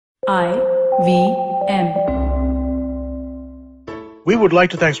IVM. We would like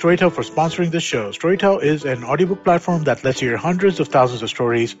to thank Storytel for sponsoring this show. Storytel is an audiobook platform that lets you hear hundreds of thousands of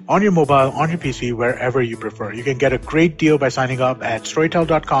stories on your mobile, on your PC, wherever you prefer. You can get a great deal by signing up at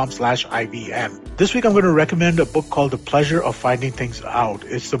storytel.com/IVM. This week I'm going to recommend a book called The Pleasure of Finding Things Out.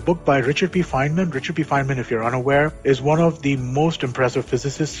 It's a book by Richard P. Feynman. Richard P. Feynman, if you're unaware, is one of the most impressive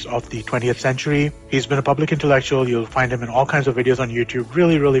physicists of the 20th century. He's been a public intellectual. You'll find him in all kinds of videos on YouTube.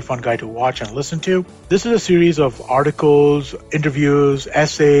 Really, really fun guy to watch and listen to. This is a series of articles, interviews,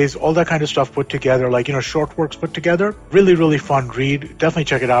 essays, all that kind of stuff put together, like, short works put together. Really, really fun read. Definitely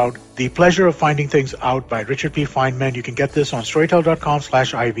check it out. The Pleasure of Finding Things Out by Richard P. Feynman. You can get this on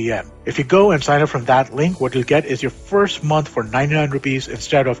storytel.com/IVM. If you go and sign up from that link, what you'll get is your first month for 99 rupees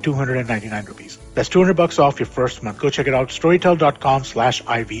instead of 299 rupees. That's $200 off your first month. Go check it out,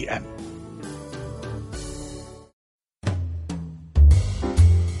 storytel.com/IVM.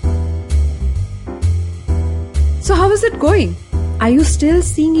 So how is it going? Are you still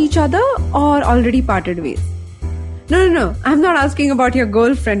seeing each other or already parted ways? No. I'm not asking about your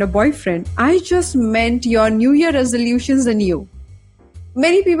girlfriend or boyfriend. I just meant your New Year resolutions and you.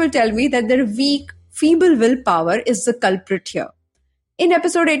 Many people tell me that their weak, feeble willpower is the culprit here. In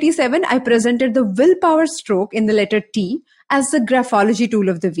episode 87, I presented the willpower stroke in the letter T as the graphology tool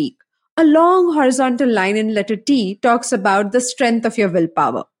of the week. A long horizontal line in letter T talks about the strength of your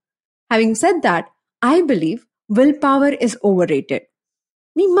willpower. Having said that, I believe willpower is overrated.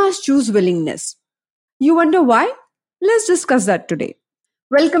 We must choose willingness. You wonder why? Let's discuss that today.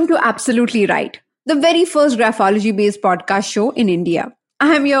 Welcome to Absolutely Right, the very first graphology-based podcast show in India.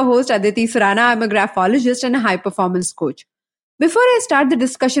 I am your host, Aditi Surana. I'm a graphologist and a high-performance coach. Before I start the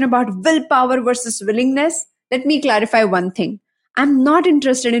discussion about willpower versus willingness, let me clarify one thing. I'm not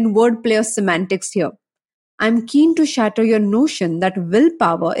interested in wordplay or semantics here. I'm keen to shatter your notion that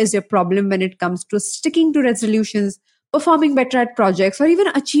willpower is your problem when it comes to sticking to resolutions, performing better at projects, or even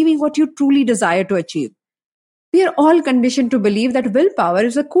achieving what you truly desire to achieve. We are all conditioned to believe that willpower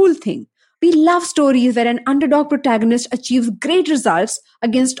is a cool thing. We love stories where an underdog protagonist achieves great results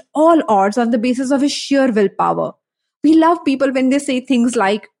against all odds on the basis of his sheer willpower. We love people when they say things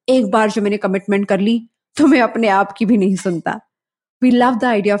like, "एक बार जो मैंने commitment कर ली, तो मैं अपने आप की भी नहीं सुनता." We love the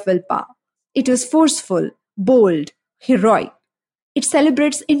idea of willpower. It is forceful, bold, heroic. It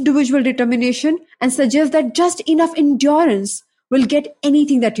celebrates individual determination and suggests that just enough endurance will get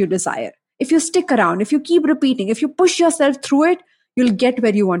anything that you desire. If you stick around, if you keep repeating, if you push yourself through it, you'll get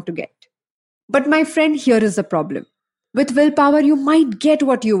where you want to get. But my friend, here is the problem. With willpower, you might get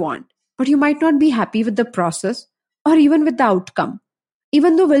what you want, but you might not be happy with the process or even with the outcome.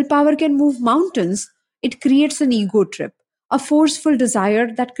 Even though willpower can move mountains, it creates an ego trip, a forceful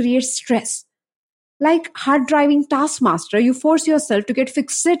desire that creates stress. Like hard-driving taskmaster, you force yourself to get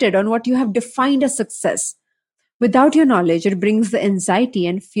fixated on what you have defined as success. Without your knowledge, it brings the anxiety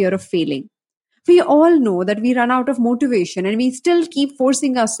and fear of failing. We all know that we run out of motivation and we still keep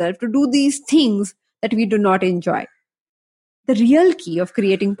forcing ourselves to do these things that we do not enjoy. The real key of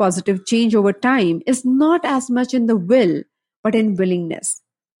creating positive change over time is not as much in the will, but in willingness.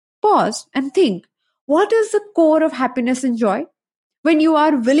 Pause and think, what is the core of happiness and joy? When you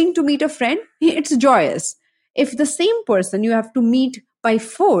are willing to meet a friend, it's joyous. If the same person you have to meet by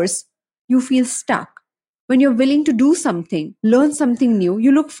force, you feel stuck. When you're willing to do something, learn something new,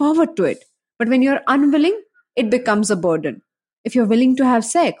 you look forward to it. But when you're unwilling, it becomes a burden. If you're willing to have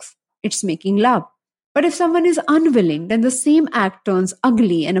sex, it's making love. But if someone is unwilling, then the same act turns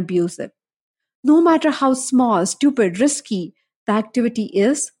ugly and abusive. No matter how small, stupid, risky the activity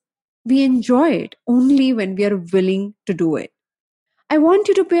is, we enjoy it only when we are willing to do it. I want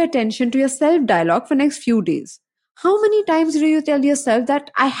you to pay attention to your self-dialogue for next few days. How many times do you tell yourself that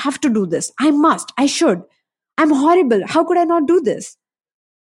I have to do this, I must, I should, I'm horrible, how could I not do this?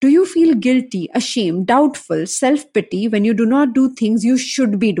 Do you feel guilty, ashamed, doubtful, self-pity when you do not do things you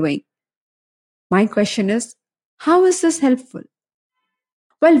should be doing? My question is, how is this helpful?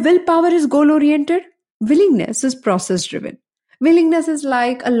 While willpower is goal-oriented, willingness is process-driven. Willingness is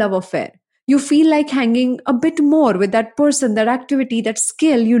like a love affair. You feel like hanging a bit more with that person, that activity, that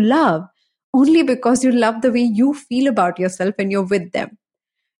skill you love, only because you love the way you feel about yourself when you're with them.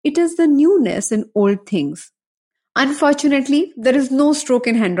 It is the newness in old things. Unfortunately, there is no stroke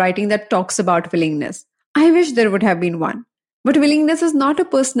in handwriting that talks about willingness. I wish there would have been one. But willingness is not a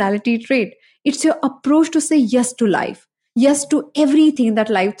personality trait. It's your approach to say yes to life, yes to everything that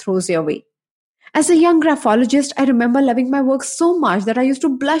life throws your way. As a young graphologist, I remember loving my work so much that I used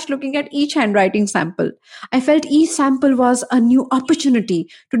to blush looking at each handwriting sample. I felt each sample was a new opportunity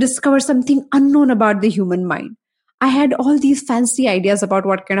to discover something unknown about the human mind. I had all these fancy ideas about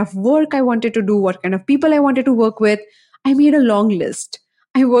what kind of work I wanted to do, what kind of people I wanted to work with. I made a long list.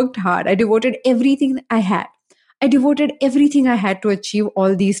 I worked hard. I devoted everything I had. I devoted everything I had to achieve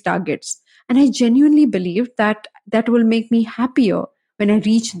all these targets. And I genuinely believed that that will make me happier when I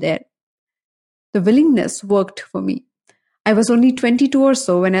reach there. The willingness worked for me. I was only 22 or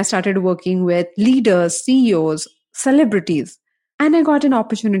so when I started working with leaders, CEOs, celebrities, and I got an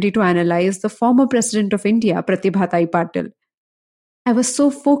opportunity to analyze the former president of India, Pratibha Patil. I was so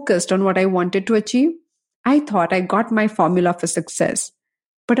focused on what I wanted to achieve, I thought I got my formula for success.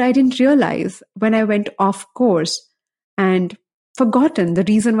 But I didn't realize when I went off course and forgotten the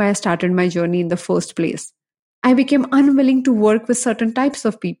reason why I started my journey in the first place. I became unwilling to work with certain types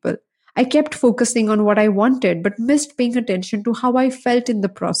of people. I kept focusing on what I wanted, but missed paying attention to how I felt in the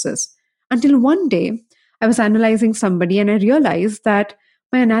process. Until one day, I was analyzing somebody and I realized that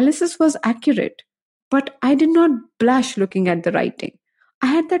my analysis was accurate, but I did not blush looking at the writing. I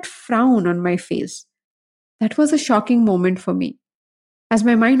had that frown on my face. That was a shocking moment for me, as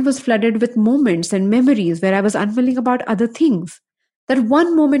my mind was flooded with moments and memories where I was unwilling about other things. That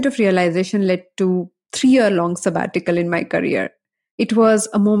one moment of realization led to 3 year long sabbatical in my career. It was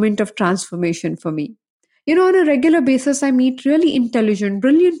a moment of transformation for me. On a regular basis, I meet really intelligent,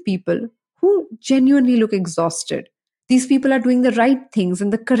 brilliant people who genuinely look exhausted. These people are doing the right things in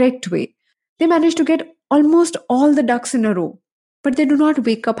the correct way. They manage to get almost all the ducks in a row, but they do not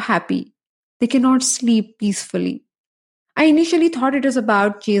wake up happy. They cannot sleep peacefully. I initially thought it was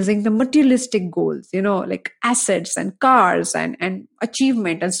about chasing the materialistic goals, like assets and cars and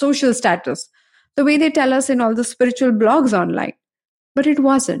achievement and social status, the way they tell us in all the spiritual blogs online. But it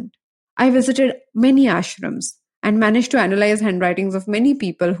wasn't. I visited many ashrams and managed to analyze handwritings of many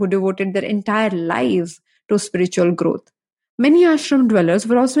people who devoted their entire lives to spiritual growth. Many ashram dwellers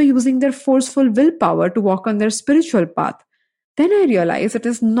were also using their forceful willpower to walk on their spiritual path. Then I realized it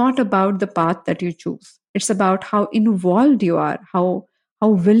is not about the path that you choose. It's about how involved you are, how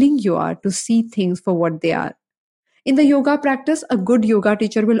willing you are to see things for what they are. In the yoga practice, a good yoga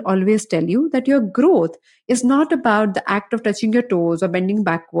teacher will always tell you that your growth is not about the act of touching your toes or bending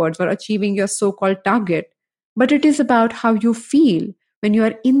backwards or achieving your so called target, but it is about how you feel when you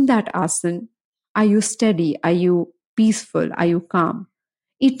are in that asana. Are you steady? Are you peaceful? Are you calm?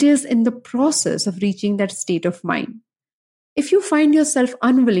 It is in the process of reaching that state of mind. If you find yourself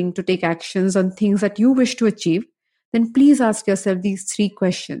unwilling to take actions on things that you wish to achieve, then please ask yourself these 3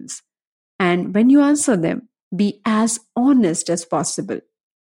 questions. And when you answer them, be as honest as possible.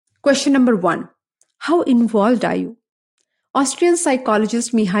 Question number 1: how involved are you? Austrian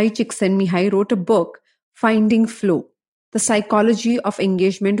psychologist Mihai Csikszentmihalyi wrote a book, Finding Flow: The Psychology of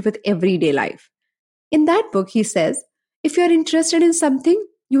Engagement with Everyday Life. In that book, he says, if you are interested in something,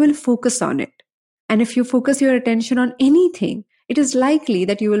 you will focus on it. And if you focus your attention on anything, it is likely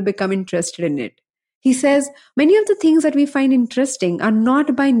that you will become interested in it. He says, many of the things that we find interesting are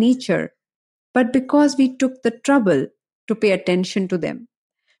not by nature, but because we took the trouble to pay attention to them.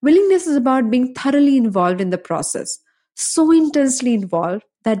 Willingness is about being thoroughly involved in the process, so intensely involved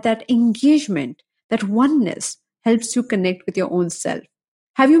that that engagement, that oneness, helps you connect with your own self.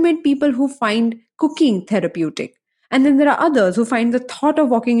 Have you met people who find cooking therapeutic? And then there are others who find the thought of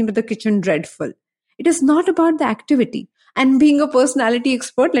walking into the kitchen dreadful. It is not about the activity. And being a personality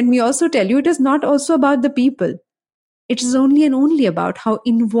expert, let me also tell you, it is not also about the people. It is only and only about how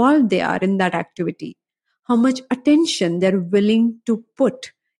involved they are in that activity, how much attention they're willing to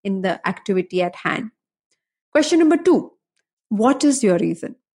put in the activity at hand. Question number 2: what is your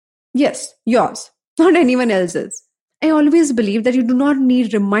reason? Yes, yours, not anyone else's. I always believe that you do not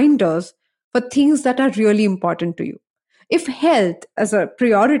need reminders for things that are really important to you. If health as a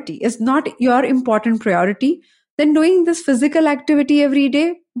priority is not your important priority, then doing this physical activity every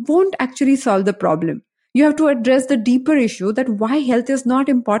day won't actually solve the problem. You have to address the deeper issue that why health is not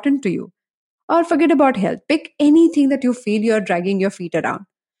important to you. Or forget about health. Pick anything that you feel you're dragging your feet around.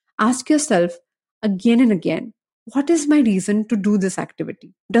 Ask yourself again and again, what is my reason to do this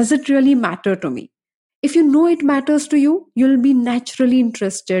activity? Does it really matter to me? If you know it matters to you, you'll be naturally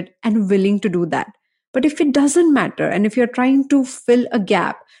interested and willing to do that. But if it doesn't matter, and if you're trying to fill a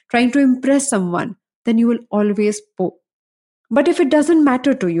gap, trying to impress someone, then you will always But if it doesn't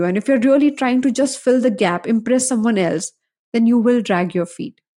matter to you, and if you're really trying to just fill the gap, impress someone else, then you will drag your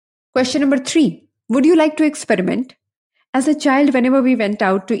feet. Question number 3: would you like to experiment? As a child, whenever we went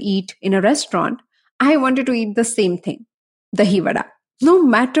out to eat in a restaurant, I wanted to eat the same thing, dahi vada. No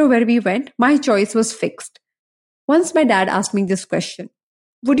matter where we went, my choice was fixed. Once my dad asked me this question: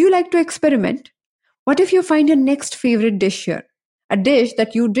 would you like to experiment? What if you find your next favorite dish here? A dish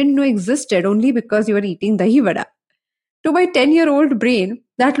that you didn't know existed only because you were eating dahi vada. To my 10-year-old brain,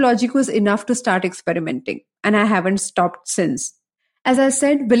 that logic was enough to start experimenting, and I haven't stopped since. As I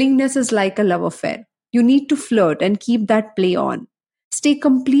said, willingness is like a love affair. You need to flirt and keep that play on. Stay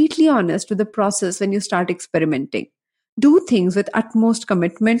completely honest with the process when you start experimenting. Do things with utmost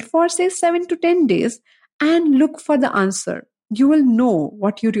commitment for, say, 7 to 10 days and look for the answer. You will know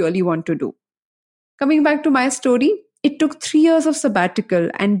what you really want to do. Coming back to my story, it took 3 years of sabbatical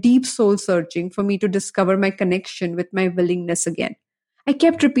and deep soul searching for me to discover my connection with my willingness again. I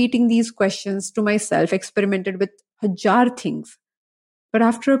kept repeating these questions to myself, experimented with hajar things. But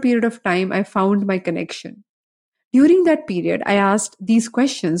after a period of time, I found my connection. During that period, I asked these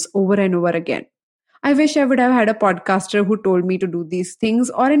questions over and over again. I wish I would have had a podcaster who told me to do these things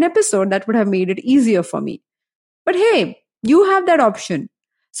or an episode that would have made it easier for me. But hey, you have that option.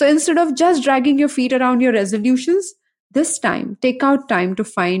 So instead of just dragging your feet around your resolutions, this time take out time to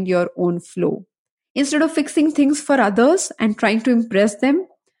find your own flow. Instead of fixing things for others and trying to impress them,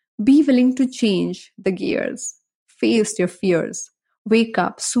 be willing to change the gears. Face your fears. Wake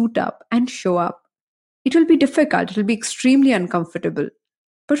up, suit up, and show up. It will be difficult, it will be extremely uncomfortable.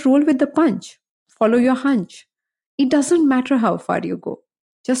 But roll with the punch. Follow your hunch. It doesn't matter how far you go.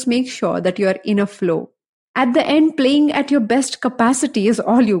 Just make sure that you are in a flow. At the end, playing at your best capacity is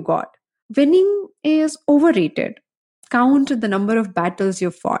all you got. Winning is overrated. Count the number of battles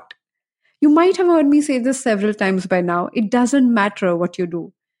you've fought. You might have heard me say this several times by now. It doesn't matter what you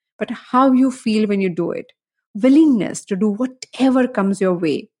do, but how you feel when you do it. Willingness to do whatever comes your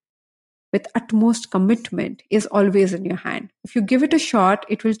way with utmost commitment is always in your hand. If you give it a shot,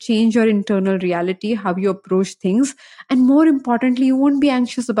 it will change your internal reality, how you approach things, and more importantly, you won't be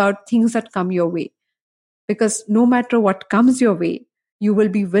anxious about things that come your way. Because no matter what comes your way, you will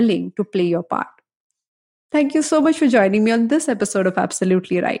be willing to play your part. Thank you so much for joining me on this episode of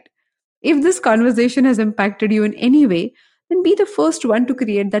Absolutely Right. If this conversation has impacted you in any way, then be the first one to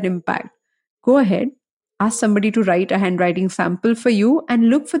create that impact. Go ahead, ask somebody to write a handwriting sample for you and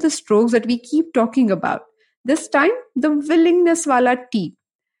look for the strokes that we keep talking about. This time, the willingness wala T.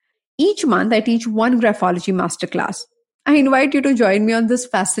 Each month, I teach one graphology masterclass. I invite you to join me on this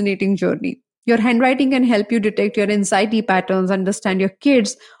fascinating journey. Your handwriting can help you detect your anxiety patterns, understand your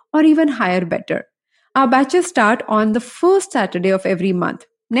kids, or even hire better. Our batches start on the first Saturday of every month.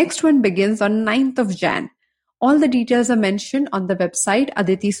 Next one begins on 9th of Jan. All the details are mentioned on the website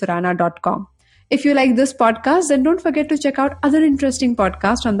aditisurana.com. If you like this podcast, then don't forget to check out other interesting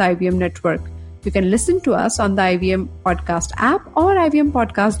podcasts on the IVM network. You can listen to us on the IVM Podcast app or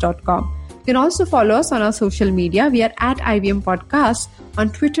ivmpodcast.com. You can also follow us on our social media. We are at IVM Podcasts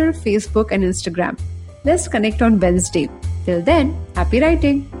on Twitter, Facebook, and Instagram. Let's connect on Wednesday. Till then, happy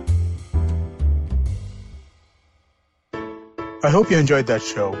writing. I hope you enjoyed that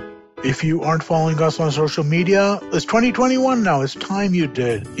show. If you aren't following us on social media, it's 2021 now. It's time you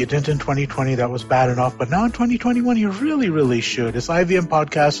did. You didn't in 2020. That was bad enough. But now in 2021, you really should. It's IVM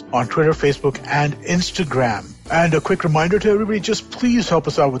Podcast on Twitter, Facebook, and Instagram. And a quick reminder to everybody, just please help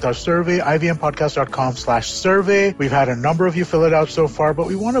us out with our survey, ivmpodcast.com/survey. We've had a number of you fill it out so far, but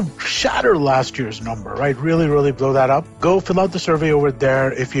we want to shatter last year's number, right? Really blow that up. Go fill out the survey over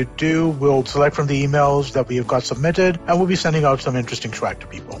there. If you do, we'll select from the emails that we have got submitted, and we'll be sending out some interesting swag to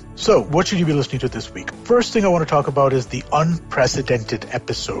people. So what should you be listening to this week? First thing I want to talk about is the unprecedented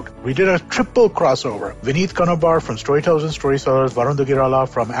episode. We did a triple crossover. Vineet Kanabar from Storytellers and Storysellers, Varun Dugirala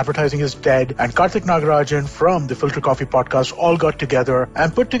from Advertising is Dead, and Karthik Nagarajan from the Filter Coffee podcast all got together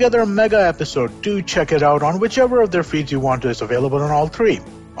and put together a mega episode. Do check it out on whichever of their feeds you want. It's available on all three.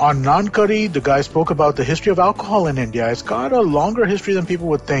 On Naan Curry, the guy spoke about the history of alcohol in India. It's got a longer history than people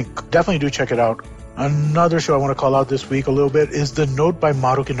would think. Definitely do check it out. Another show I want to call out this week a little bit is The Note by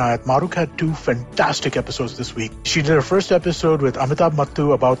Maruk Inayat. Maruk had 2 fantastic episodes this week. She did her first episode with Amitabh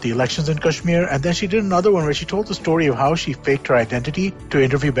Mattu about the elections in Kashmir, and then she did another one where she told the story of how she faked her identity to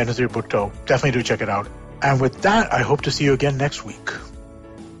interview Benazir Bhutto. Definitely do check it out. And with that, I hope to see you again next week.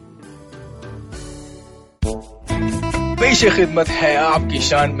 पेश खिदमत है आपकी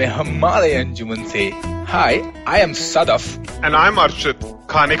शान में हमारे अंजुमन से. Hi, I am Sadaf. And I'm Arshit.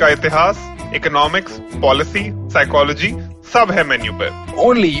 खाने का इतिहास, economics, policy, psychology, सब है मेन्यू पे.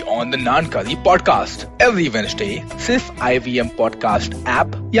 Only on the Naan Curry podcast every Wednesday, सिर्फ IVM podcast ऐप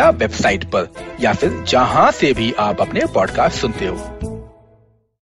या वेबसाइट पर या फिर जहां से भी आप अपने पॉडकास्ट सुनते हो.